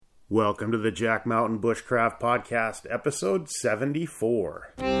Welcome to the Jack Mountain Bushcraft Podcast, episode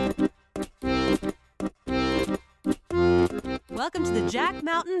 74. Welcome to the Jack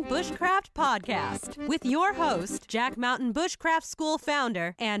Mountain Bushcraft Podcast with your host, Jack Mountain Bushcraft School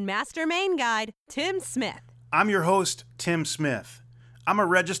founder and Master Main Guide, Tim Smith. I'm your host, Tim Smith. I'm a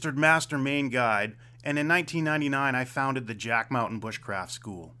registered Master Main Guide, and in 1999 I founded the Jack Mountain Bushcraft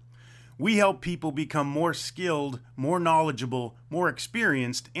School. We help people become more skilled, more knowledgeable, more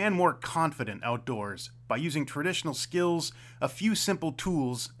experienced, and more confident outdoors by using traditional skills, a few simple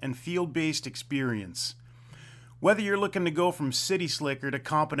tools, and field-based experience. Whether you're looking to go from city slicker to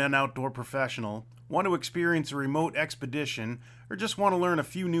competent outdoor professional, want to experience a remote expedition, or just want to learn a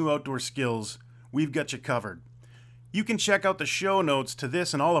few new outdoor skills, we've got you covered. You can check out the show notes to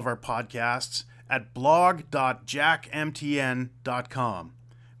this and all of our podcasts at blog.jackmtn.com.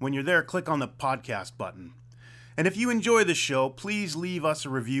 When you're there, click on the podcast button. And if you enjoy the show, please leave us a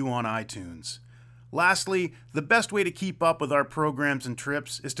review on iTunes. Lastly, the best way to keep up with our programs and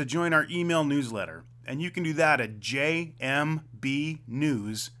trips is to join our email newsletter, and you can do that at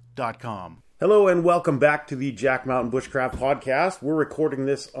jmbnews.com. Hello and welcome back to the Jack Mountain Bushcraft Podcast. We're recording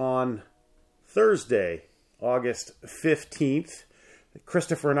this on Thursday, August 15th.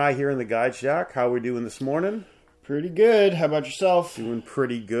 Christopher and I here in the Guide Shack. How are we doing this morning? Pretty good. How about yourself? Doing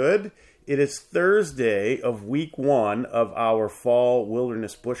pretty good. It is Thursday of week one of our Fall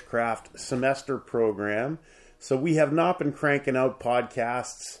Wilderness Bushcraft semester program. So we have not been cranking out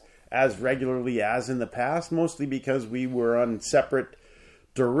podcasts as regularly as in the past, mostly because we were on separate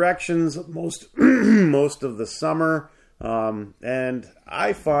directions most of the summer. And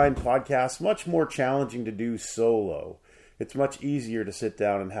I find podcasts much more challenging to do solo. It's much easier to sit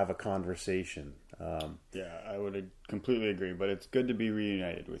down and have a conversation. Yeah, I would completely agree, but it's good to be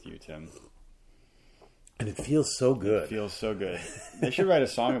reunited with you, Tim. And it feels so good. It feels so good. They should write a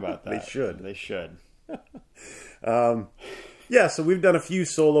song about that. They should. They should. Yeah, so we've done a few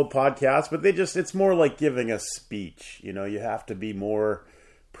solo podcasts, but it's more like giving a speech. You know, you have to be more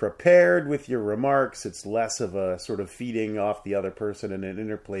prepared with your remarks. It's less of a sort of feeding off the other person and an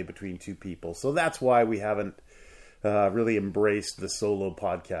interplay between two people. So that's why we haven't really embraced the solo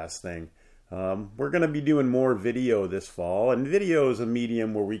podcast thing. We're going to be doing more video this fall, and video is a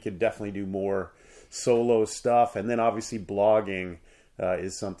medium where we could definitely do more solo stuff, and then obviously blogging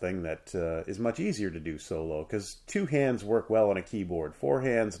is something that is much easier to do solo, because two hands work well on a keyboard, four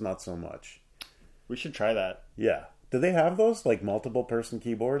hands not so much. We should try that. Yeah. Do they have those, like multiple person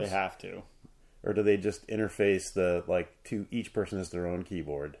keyboards? They have to. Or do they just interface each person has their own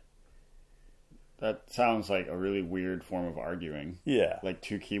keyboard? That sounds like a really weird form of arguing. Yeah. Like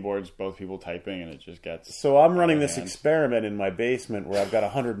two keyboards, both people typing, and it just gets... So I'm running this experiment in my basement where I've got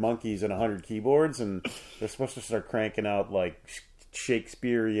 100 monkeys and 100 keyboards, and they're supposed to start cranking out like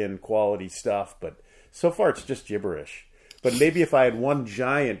Shakespearean quality stuff, but so far it's just gibberish. But maybe if I had one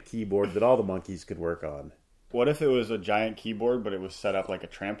giant keyboard that all the monkeys could work on. What if it was a giant keyboard, but it was set up like a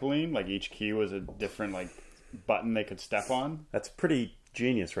trampoline? Like each key was a different button they could step on? That's pretty...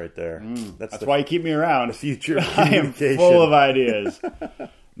 genius right there. That's why you keep me around. The future of I am full of ideas.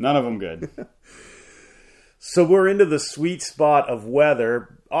 None of them good. So we're into the sweet spot of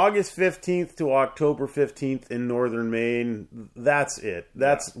weather. August 15th to October 15th in northern Maine. That's it.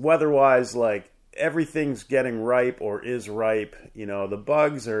 That's weather-wise, like everything's getting ripe or is ripe. You know, the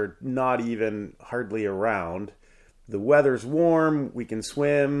bugs are not even hardly around. The weather's warm. We can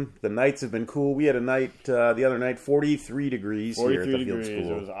swim. The nights have been cool. We had a night the other night, 43 degrees here at the field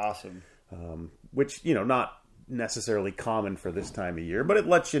school. It was awesome. Which, not necessarily common for this time of year, but it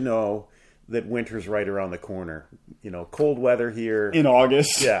lets you know that winter's right around the corner. Cold weather here. In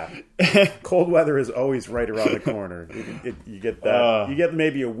August. Yeah. Cold weather is always right around the corner. You get that. You get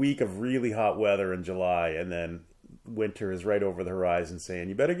maybe a week of really hot weather in July, and then winter is right over the horizon saying,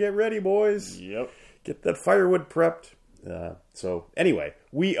 you better get ready, boys. Yep. Get that firewood prepped. So anyway,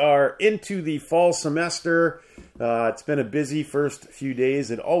 we are into the fall semester. It's been a busy first few days.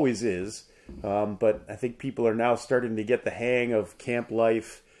 It always is. But I think people are now starting to get the hang of camp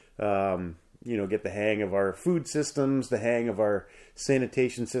life, get the hang of our food systems, the hang of our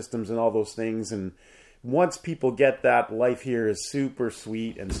sanitation systems and all those things. And once people get that, life here is super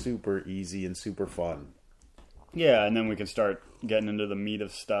sweet and super easy and super fun. Yeah, and then we can start getting into the meat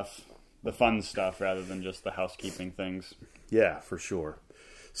of stuff. The fun stuff rather than just the housekeeping things. Yeah, for sure.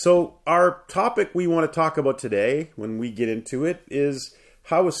 So our topic we want to talk about today, when we get into it, is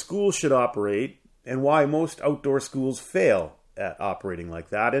how a school should operate and why most outdoor schools fail at operating like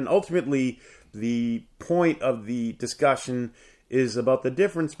that. And ultimately, the point of the discussion is about the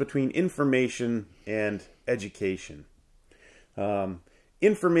difference between information and education.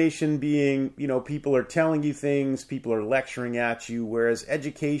 information being, people are telling you things, people are lecturing at you, whereas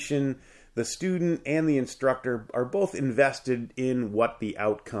education, the student and the instructor are both invested in what the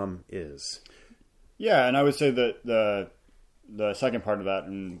outcome is. Yeah, and I would say that the second part of that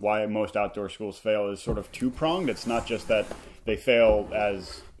and why most outdoor schools fail is sort of two-pronged. It's not just that they fail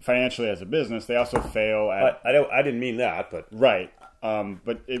as financially as a business, they also fail at... I didn't mean that, but... Right.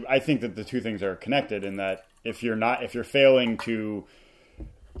 I think that the two things are connected in that if you're failing to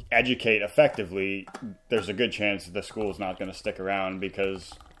educate effectively, there's a good chance that the school is not going to stick around,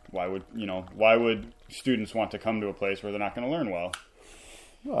 because why would students want to come to a place where they're not going to learn well?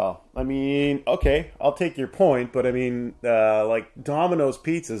 Well, I mean, okay, I'll take your point, but I mean, like Domino's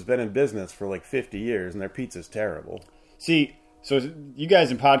Pizza's been in business for like 50 years, and their pizza's terrible. See, so you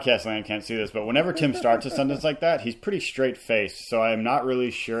guys in podcast land can't see this, but whenever Tim starts a sentence like that, he's pretty straight-faced, so I'm not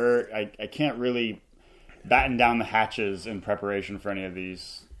really sure. I can't really batten down the hatches in preparation for any of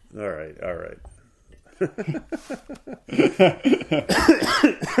these. All right.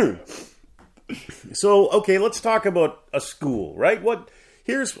 So, okay, let's talk about a school, right?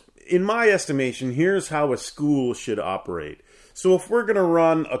 In my estimation, here's how a school should operate. So if we're going to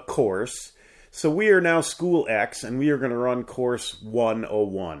run a course, so we are now School X, and we are going to run Course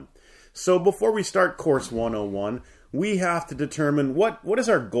 101. So before we start Course 101, we have to determine what is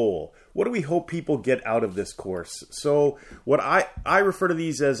our goal? What do we hope people get out of this course? So what I refer to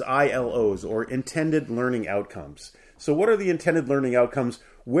these as ILOs, or intended learning outcomes. So what are the intended learning outcomes?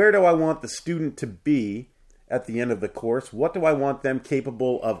 Where do I want the student to be at the end of the course? What do I want them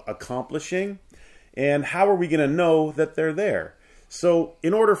capable of accomplishing? And how are we going to know that they're there? So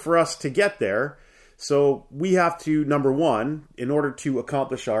in order for us to get there, so we have to, number one, in order to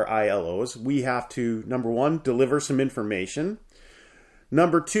accomplish our ILOs, we have to, number one, deliver some information.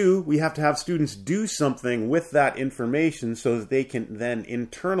 Number two, we have to have students do something with that information so that they can then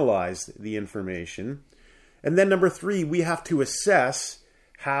internalize the information. And then number three, we have to assess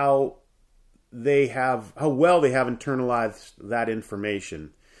how well they have internalized that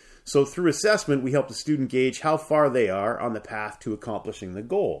information. So through assessment, we help the student gauge how far they are on the path to accomplishing the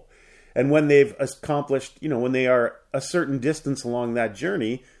goal. And when they've accomplished, when they are a certain distance along that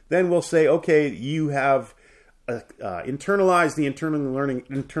journey, then we'll say, okay, you have internalized the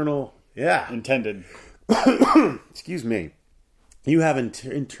intended. Excuse me. You have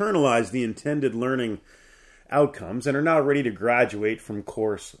internalized the intended learning outcomes and are now ready to graduate from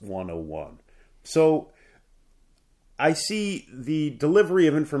Course 101. So I see the delivery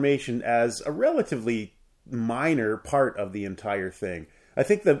of information as a relatively minor part of the entire thing. I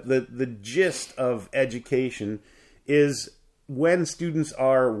think the gist of education is when students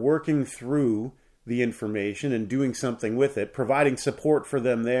are working through the information and doing something with it, providing support for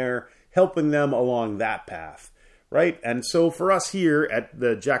them there, helping them along that path, right? And so for us here at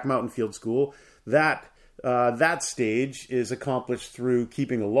the Jack Mountain Field School, that stage is accomplished through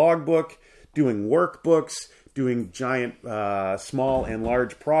keeping a logbook, doing workbooks, doing giant, small and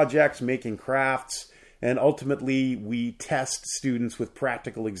large projects, making crafts, and ultimately we test students with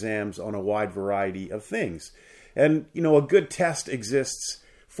practical exams on a wide variety of things. And, a good test exists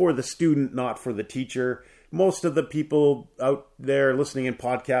for the student, not for the teacher. Most of the people out there listening in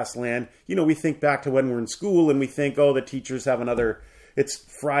podcast land, we think back to when we're in school and we think, oh, the teachers have it's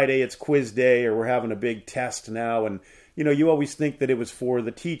Friday, it's quiz day, or we're having a big test now. And, you always think that it was for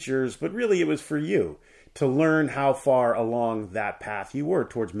the teachers, but really it was for you to learn how far along that path you were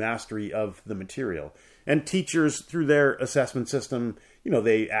towards mastery of the material. And teachers, through their assessment system,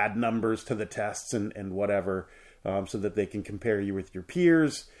 they add numbers to the tests and whatever, so that they can compare you with your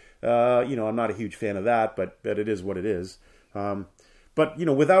peers. I'm not a huge fan of that, but it is what it is. But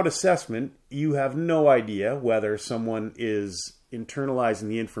without assessment, you have no idea whether someone is internalizing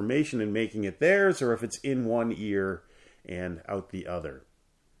the information and making it theirs, or if it's in one ear and out the other.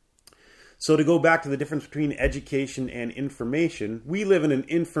 So to go back to the difference between education and information, we live in an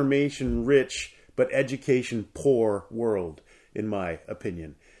information-rich but education-poor world, in my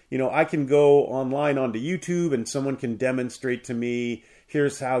opinion. I can go online onto YouTube and someone can demonstrate to me,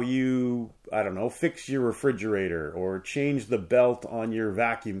 here's how you, fix your refrigerator, or change the belt on your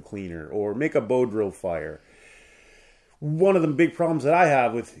vacuum cleaner, or make a bow drill fire. One of the big problems that I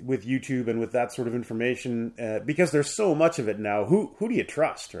have with YouTube and with that sort of information, because there's so much of it now, who do you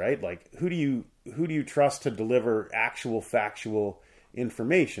trust, right? Like, who do you trust to deliver actual factual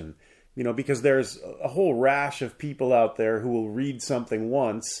information? Because there's a whole rash of people out there who will read something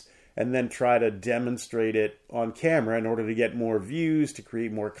once and then try to demonstrate it on camera in order to get more views, to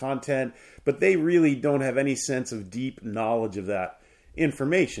create more content, but they really don't have any sense of deep knowledge of that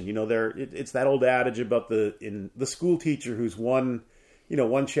information. It's that old adage about the school teacher who's one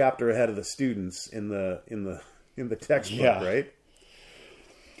one chapter ahead of the students in the textbook, right?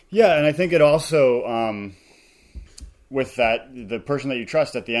 Yeah, and I think it also, with that, the person that you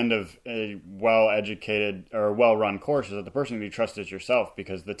trust at the end of a well-educated or well-run course is that the person that you trust is yourself,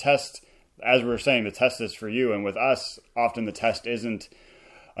 because the test, as we were saying, the test is for you, and with us, often the test isn't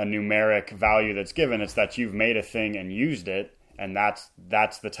a numeric value that's given, it's that you've made a thing and used it, and that's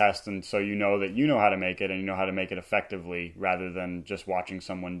the test, and so you know that you know how to make it, and you know how to make it effectively, rather than just watching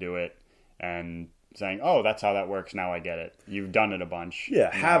someone do it and saying, oh, that's how that works, now I get it. You've done it a bunch.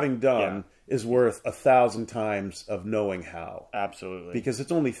 Yeah, having done is worth 1,000 times of knowing how. Absolutely. Because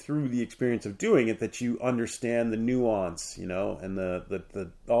it's only through the experience of doing it that you understand the nuance, and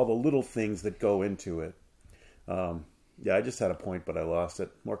the all the little things that go into it. Yeah, I just had a point, but I lost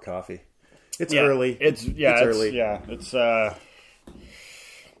it. More coffee. It's early. It's early.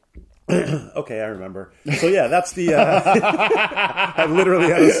 Okay, I remember. So yeah, that's the. I literally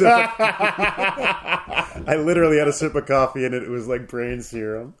had a sip of coffee, and it was like brain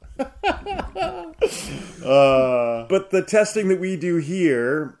serum. But the testing that we do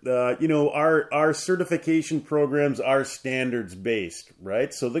here, our certification programs are standards based,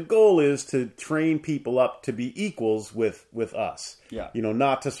 right? So the goal is to train people up to be equals with us. Yeah.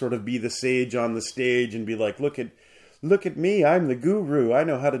 Not to sort of be the sage on the stage and be like, look at me, I'm the guru, I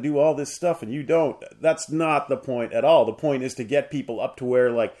know how to do all this stuff and you don't. That's not the point at all. The point is to get people up to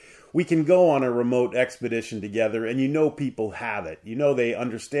where, like, we can go on a remote expedition together and people have it. They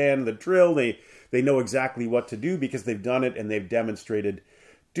understand the drill, they know exactly what to do because they've done it and they've demonstrated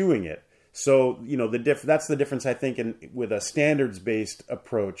doing it. So, that's the difference, I think, with a standards-based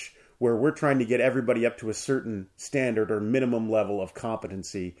approach, where we're trying to get everybody up to a certain standard or minimum level of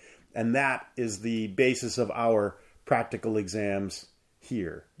competency, and that is the basis of our practical exams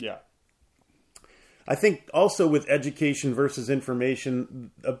here. Yeah. I think also with education versus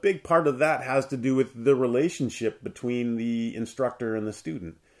information, a big part of that has to do with the relationship between the instructor and the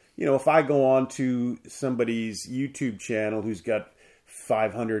student. If I go on to somebody's YouTube channel who's got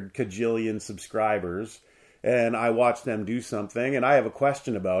 500 kajillion subscribers and I watch them do something and I have a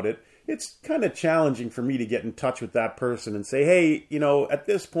question about it, it's kind of challenging for me to get in touch with that person and say, hey, at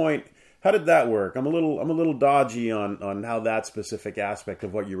this point, how did that work? I'm a little dodgy on how that specific aspect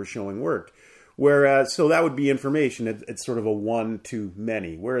of what you were showing worked. Whereas, so that would be information. It's sort of a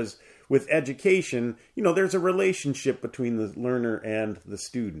one-to-many. Whereas with education, there's a relationship between the learner and the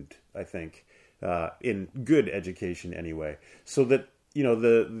student, I think, in good education anyway. So that,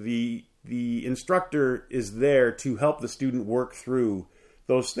 the instructor is there to help the student work through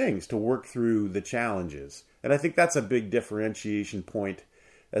those things, to work through the challenges. And I think that's a big differentiation point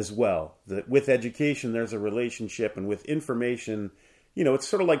as well. That with education, there's a relationship, and with information, it's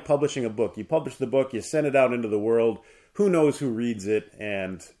sort of like publishing a book. You publish the book, you send it out into the world. Who knows who reads it,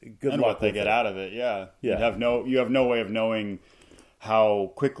 and good luck what they with get it. out of it. Yeah. Yeah. You have no way of knowing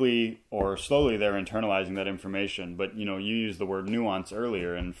how quickly or slowly they're internalizing that information. But you used the word nuance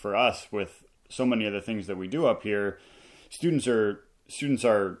earlier, and for us, with so many of the things that we do up here, students are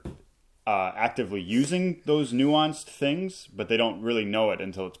actively using those nuanced things, but they don't really know it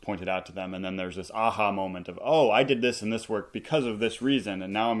until it's pointed out to them. And then there's this aha moment of, oh, I did this and this worked because of this reason,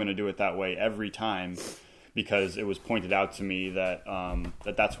 and now I'm going to do it that way every time because it was pointed out to me that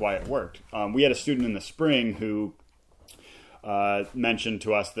that's why it worked. We had a student in the spring who mentioned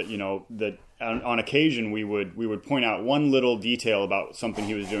to us that that on occasion we would point out one little detail about something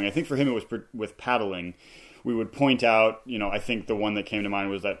he was doing. I think for him it was with paddling. We would point out, I think the one that came to mind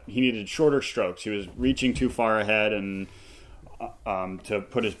was that he needed shorter strokes. He was reaching too far ahead and to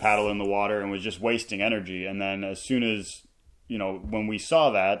put his paddle in the water and was just wasting energy. And then as soon as, when we saw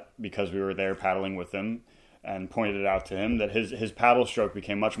that, because we were there paddling with him and pointed it out to him, that his paddle stroke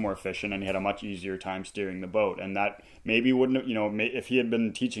became much more efficient and he had a much easier time steering the boat. And that maybe wouldn't have, if he had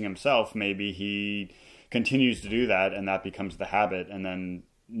been teaching himself, maybe he continues to do that and that becomes the habit, and then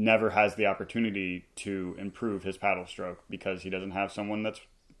never has the opportunity to improve his paddle stroke because he doesn't have someone that's,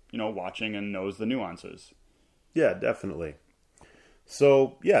 watching and knows the nuances. Yeah, definitely.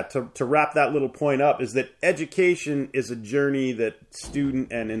 So, yeah, to wrap that little point up is that education is a journey that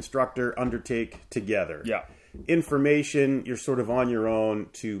student and instructor undertake together. Yeah. Information, you're sort of on your own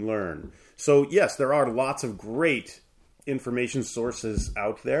to learn. So, yes, there are lots of great information sources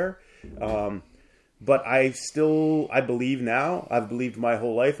out there. But I believe now, I've believed my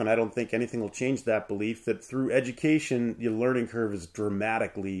whole life, and I don't think anything will change that belief, that through education, your learning curve is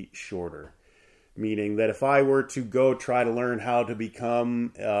dramatically shorter. Meaning that if I were to go try to learn how to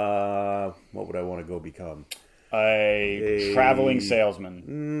become, what would I want to go become? A traveling salesman.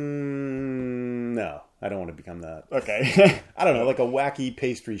 No, I don't want to become that. Okay. I don't know, like a wacky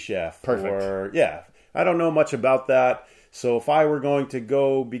pastry chef. Perfect. Or, yeah, I don't know much about that. So if I were going to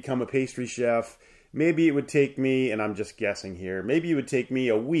go become a pastry chef, maybe it would take me, and I'm just guessing here, maybe it would take me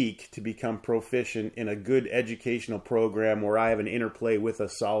a week to become proficient in a good educational program where I have an interplay with a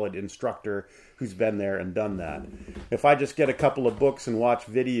solid instructor who's been there and done that. If I just get a couple of books and watch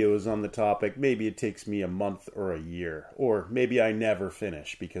videos on the topic, maybe it takes me a month or a year. Or maybe I never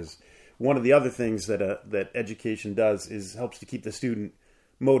finish, because one of the other things that education does is helps to keep the student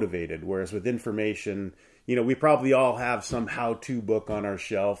motivated, whereas with information, we probably all have some how-to book on our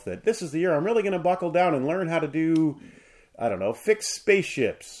shelf that this is the year I'm really going to buckle down and learn how to do, I don't know, fix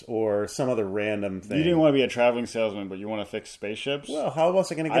spaceships or some other random thing. You didn't want to be a traveling salesman, but you want to fix spaceships? Well, how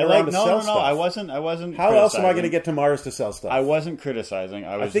else am I going to get around to sell stuff? I wasn't How else am I going to get to Mars to sell stuff? I wasn't criticizing.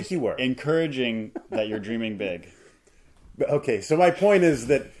 I think you were. Encouraging that you're dreaming big. Okay, so my point is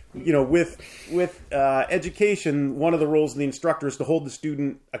that, with education, one of the roles of the instructor is to hold the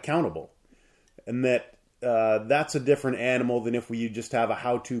student accountable. And that's a different animal than if you just have a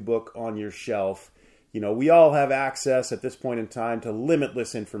how-to book on your shelf. We all have access at this point in time to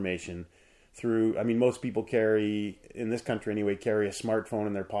limitless information through, most people in this country anyway, carry a smartphone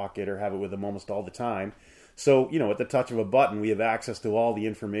in their pocket or have it with them almost all the time. So, at the touch of a button, we have access to all the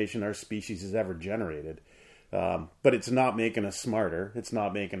information our species has ever generated. But it's not making us smarter. It's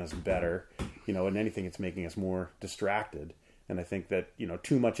not making us better. And anything, it's making us more distracted. And I think that,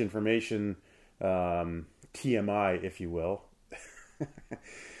 too much information, TMI, if you will,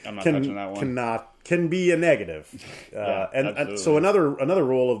 I'm not touching that one. Can be a negative. Yeah, and so another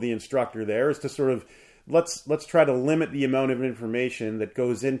role of the instructor there is to sort of let's try to limit the amount of information that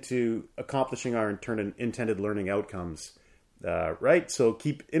goes into accomplishing our intended learning outcomes. Right? So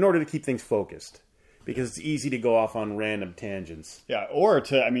in order to keep things focused, because it's easy to go off on random tangents. Yeah,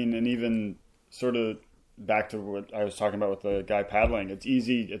 and even sort of back to what I was talking about with the guy paddling. It's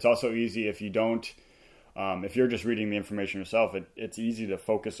easy. It's also easy if you don't. If you're just reading the information yourself, it's easy to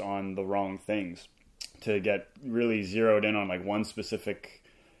focus on the wrong things, to get really zeroed in on like one specific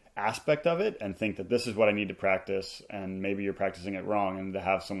aspect of it and think that this is what I need to practice, and maybe you're practicing it wrong, and to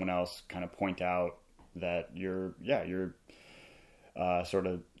have someone else kind of point out that you're sort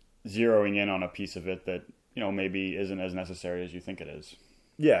of zeroing in on a piece of it that maybe isn't as necessary as you think it is.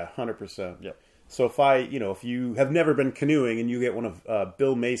 Yeah, 100%. Yep. So if you have never been canoeing and you get one of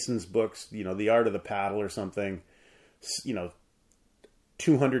Bill Mason's books, The Art of the Paddle or something,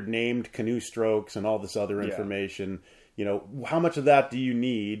 200 named canoe strokes and all this other information, how much of that do you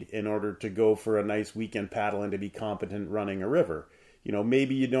need in order to go for a nice weekend paddle and to be competent running a river?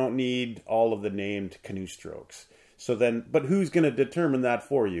 Maybe you don't need all of the named canoe strokes. So then, but who's going to determine that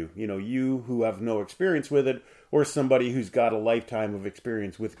for you? You who have no experience with it, or somebody who's got a lifetime of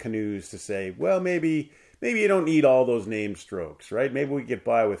experience with canoes to say, well, maybe you don't need all those named strokes, right? Maybe we get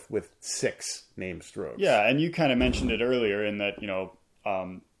by with 6 named strokes. Yeah, and you kind of mentioned it earlier in that,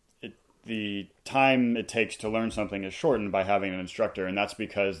 the time it takes to learn something is shortened by having an instructor, and that's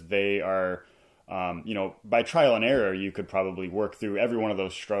because they are, by trial and error, you could probably work through every one of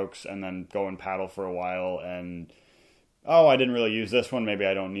those strokes and then go and paddle for a while and, I didn't really use this one, maybe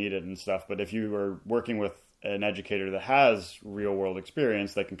I don't need it and stuff. But if you were working with an educator that has real world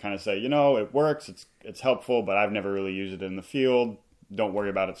experience, they can kind of say, it works, it's helpful, but I've never really used it in the field. Don't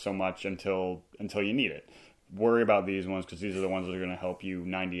worry about it so much until you need it. Worry about these ones because these are the ones that are going to help you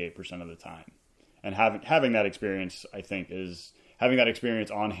 98% of the time. And having that experience, I think, is having that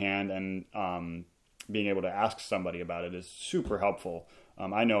experience on hand and being able to ask somebody about it is super helpful.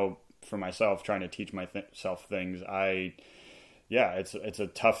 I know for myself, trying to teach myself things, it's a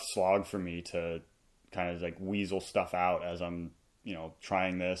tough slog for me to kind of like weasel stuff out as I'm,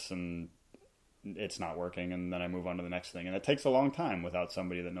 trying this and it's not working, and then I move on to the next thing. And it takes a long time without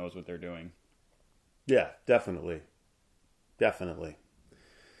somebody that knows what they're doing. Yeah, definitely. Definitely.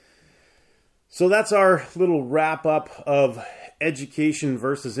 So that's our little wrap up of education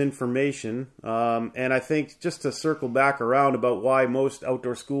versus information. And I think just to circle back around about why most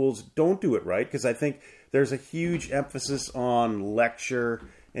outdoor schools don't do it right, because I think there's a huge emphasis on lecture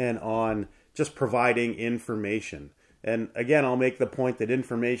and on just providing information. And again, I'll make the point that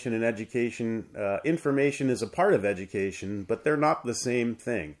information and education, information is a part of education, but they're not the same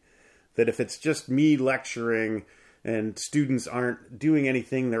thing. That if it's just me lecturing and students aren't doing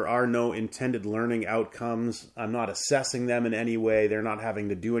anything, there are no intended learning outcomes, I'm not assessing them in any way, they're not having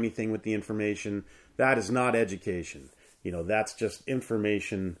to do anything with the information, that is not education. That's just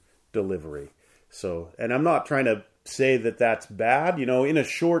information delivery. So, and I'm not trying to say that that's bad. In a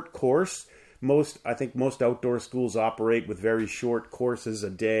short course, I think most outdoor schools operate with very short courses, a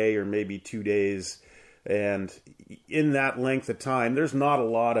day or maybe 2 days. And in that length of time, there's not a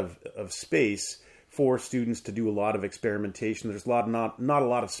lot of space for students to do a lot of experimentation. There's not a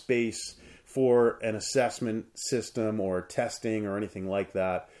lot of space for an assessment system or testing or anything like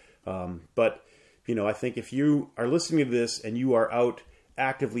that. But, I think if you are listening to this and you are out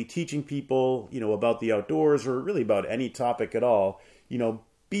actively teaching people, about the outdoors or really about any topic at all,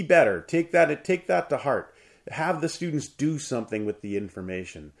 be better. Take that to heart. Have the students do something with the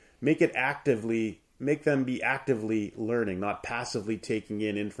information. Make them be actively learning, not passively taking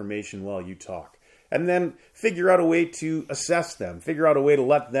in information while you talk. And then figure out a way to assess them. Figure out a way to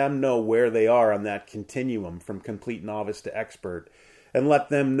let them know where they are on that continuum from complete novice to expert. And let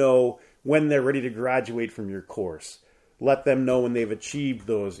them know when they're ready to graduate from your course. Let them know when they've achieved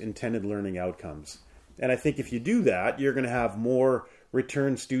those intended learning outcomes. And I think if you do that, you're going to have more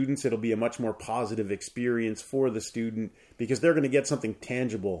return students. It'll be a much more positive experience for the student because they're going to get something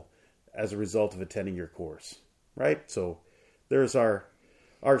tangible as a result of attending your course, right? So there's our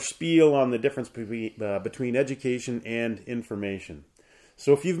spiel on the difference between education and information.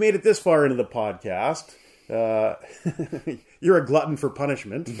 So if you've made it this far into the podcast, you're a glutton for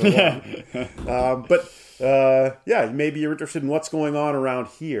punishment. Maybe you're interested in what's going on around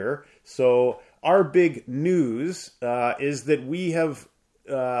here. So our big news is that we have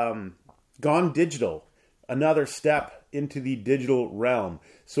gone digital, another step into the digital realm.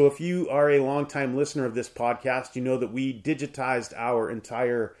 So if you are a longtime listener of this podcast, you know that we digitized our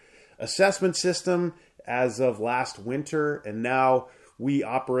entire assessment system as of last winter, and now we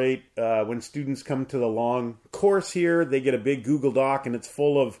operate, when students come to the long course here, they get a big Google Doc and it's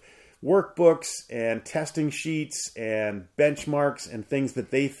full of workbooks and testing sheets and benchmarks and things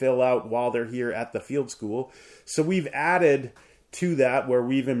that they fill out while they're here at the field school. So we've added to that where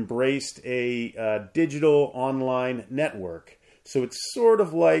we've embraced a digital online network. So it's sort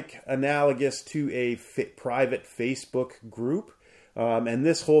of like analogous to a private Facebook group. And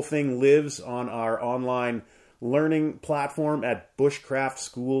this whole thing lives on our online learning platform at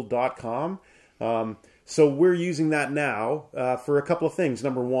bushcraftschool.com. So we're using that now for a couple of things.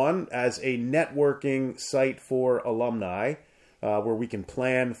 Number one, as a networking site for alumni, where we can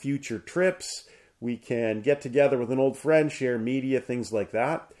plan future trips. We can get together with an old friend, share media, things like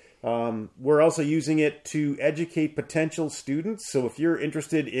that. We're also using it to educate potential students. So if you're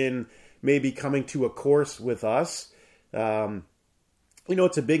interested in maybe coming to a course with us,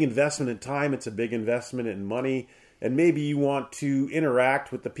 it's a big investment in time. It's a big investment in money. And maybe you want to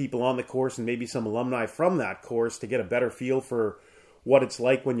interact with the people on the course and maybe some alumni from that course to get a better feel for what it's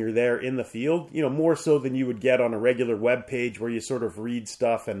like when you're there in the field, more so than you would get on a regular web page where you sort of read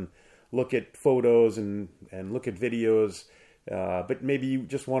stuff and look at photos and look at videos. But maybe you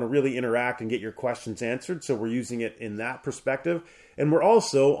just want to really interact and get your questions answered. So we're using it in that perspective. And we're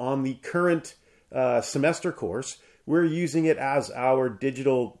also on the current semester course. We're using it as our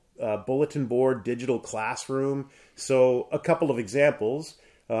digital bulletin board, digital classroom. So a couple of examples.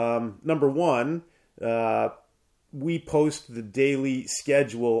 Number one, we post the daily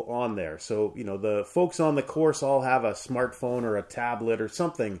schedule on there. So, the folks on the course all have a smartphone or a tablet or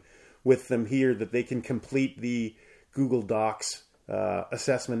something with them here that they can complete the Google Docs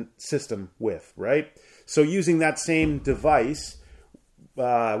assessment system with, right? So using that same device,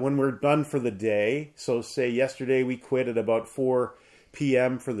 when we're done for the day, so say yesterday we quit at about 4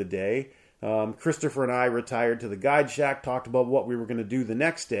 p.m. for the day, Christopher and I retired to the Guide Shack, talked about what we were going to do the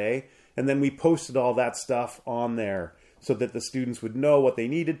next day, and then we posted all that stuff on there so that the students would know what they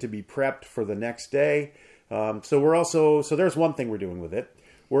needed to be prepped for the next day. So there's one thing we're doing with it.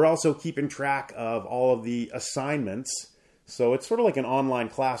 We're also keeping track of all of the assignments. So it's sort of like an online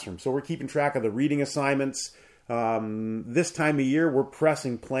classroom. So we're keeping track of the reading assignments. This time of year, we're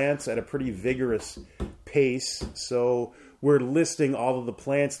pressing plants at a pretty vigorous pace. So we're listing all of the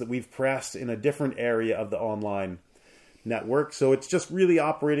plants that we've pressed in a different area of the online network. So it's just really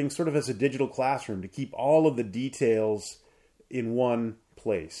operating sort of as a digital classroom to keep all of the details in one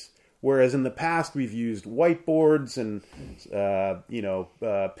place. Whereas in the past, we've used whiteboards and,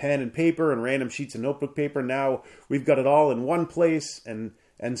 pen and paper and random sheets of notebook paper. Now we've got it all in one place. And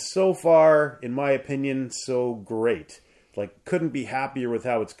so far, in my opinion, so great. Couldn't be happier with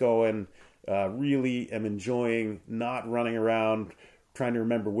how it's going. Really am enjoying not running around trying to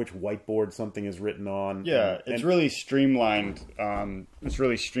remember which whiteboard something is written on. Yeah, it's really streamlined. It's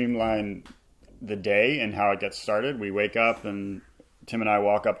really streamlined the day and how it gets started. We wake up and Tim and I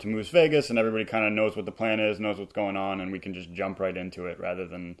walk up to Moose Vegas and everybody kind of knows what the plan is, knows what's going on, and we can just jump right into it rather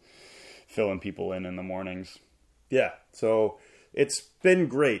than filling people in the mornings. Yeah, so it's been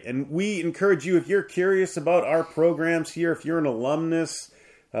great. And we encourage you, if you're curious about our programs here, if you're an alumnus,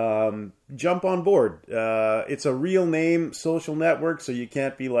 jump on board. It's a real name social network, so you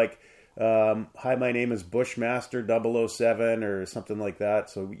can't be like, hi, my name is Bushmaster 007 or something like that.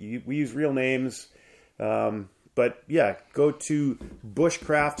 So we use real names. But yeah, go to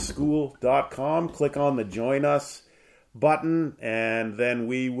bushcraftschool.com, click on the Join Us button, and then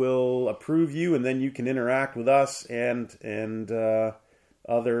we will approve you, and then you can interact with us and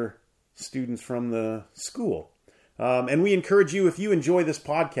other students from the school. And we encourage you, if you enjoy this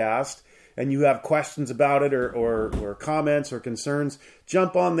podcast and you have questions about it or comments or concerns,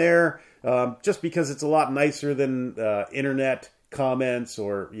 jump on there, just because it's a lot nicer than internet comments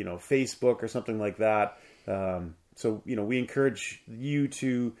or, Facebook or something like that. So, we encourage you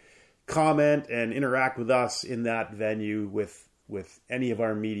to comment and interact with us in that venue with any of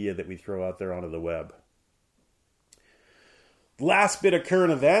our media that we throw out there onto the web. Last bit of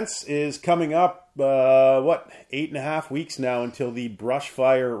current events is coming up, 8.5 weeks now until the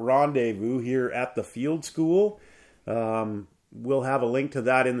Brushfire Rendezvous here at the Field School. We'll have a link to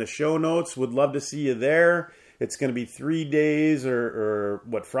that in the show notes. Would love to see you there. It's going to be 3 days or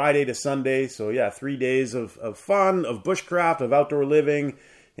Friday to Sunday. So yeah, 3 days of fun, of bushcraft, of outdoor living,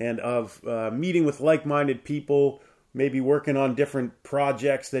 and of meeting with like-minded people, maybe working on different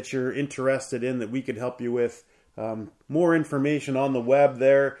projects that you're interested in that we could help you with. More information on the web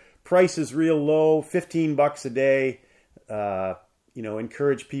there. Price is real low, $15 a day.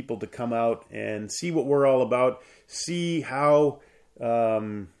 Encourage people to come out and see what we're all about. See how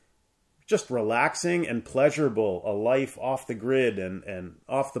just relaxing and pleasurable a life off the grid and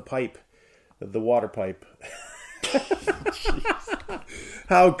off the pipe, the water pipe.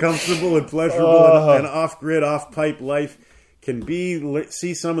 How comfortable and pleasurable and off-grid, off-pipe life can be.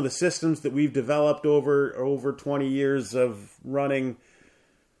 See some of the systems that we've developed over 20 years of running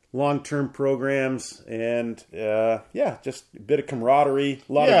long-term programs, and just a bit of camaraderie,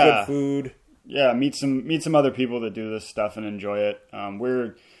 a lot of good food. Yeah, meet some other people that do this stuff and enjoy it.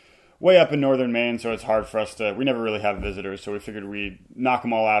 We're way up in northern Maine, so it's hard for us we never really have visitors, so we figured we'd knock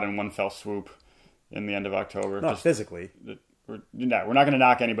them all out in one fell swoop in the end of October. Not physically. We're not going to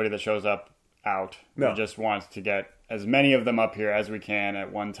knock anybody that shows up out. No. We just want to get as many of them up here as we can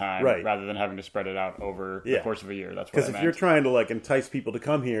at one time, right, rather than having to spread it out over the course of a year. That's what I meant. Because if you're trying to entice people to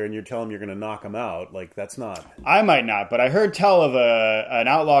come here and you're telling them you're going to knock them out, that's not. I might not, but I heard tell of an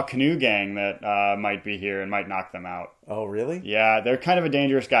outlaw canoe gang that might be here and might knock them out. Oh, really? Yeah, they're kind of a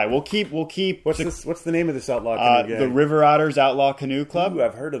dangerous guy. We'll keep. What's the name of this outlaw canoe gang? The River Otters Outlaw Canoe Club. Ooh,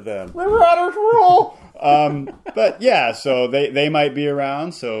 I've heard of them. River Otters rule. But yeah, so they might be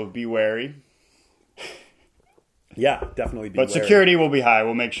around. So be wary. Yeah, definitely be But wary. Security will be high.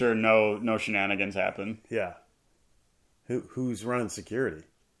 We'll make sure no shenanigans happen. Yeah. Who's running security?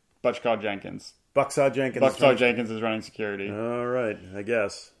 Bucksaw Jenkins. Bucksaw Jenkins. Bucksaw Jenkins is running security. All right, I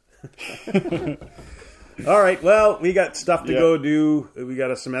guess. All right, well, we got stuff to go do. We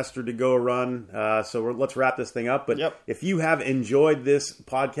got a semester to go run. So let's wrap this thing up. But if you have enjoyed this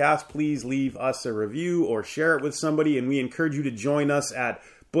podcast, please leave us a review or share it with somebody. And we encourage you to join us at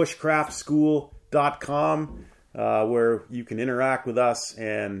bushcraftschool.com. Where you can interact with us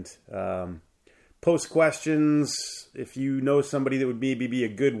and post questions. If you know somebody that would maybe be a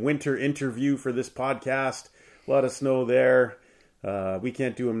good winter interview for this podcast, let us know there. We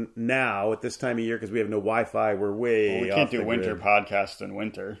can't do them now at this time of year because we have no Wi-Fi. We're way we can't do winter podcasts in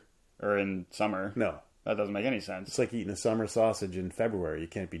winter or in summer. No. That doesn't make any sense. It's like eating a summer sausage in February. You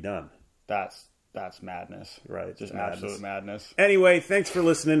can't be done. That's madness. Right. Just absolute madness. Anyway, thanks for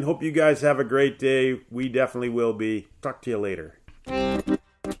listening. Hope you guys have a great day. We definitely will be. Talk to you later.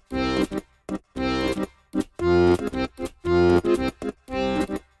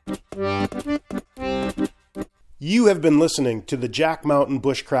 You have been listening to the Jack Mountain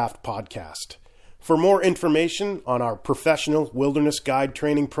Bushcraft Podcast. For more information on our professional wilderness guide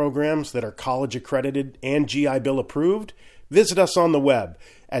training programs that are college accredited and GI Bill approved, visit us on the web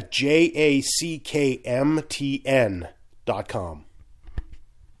at jackmtn.com.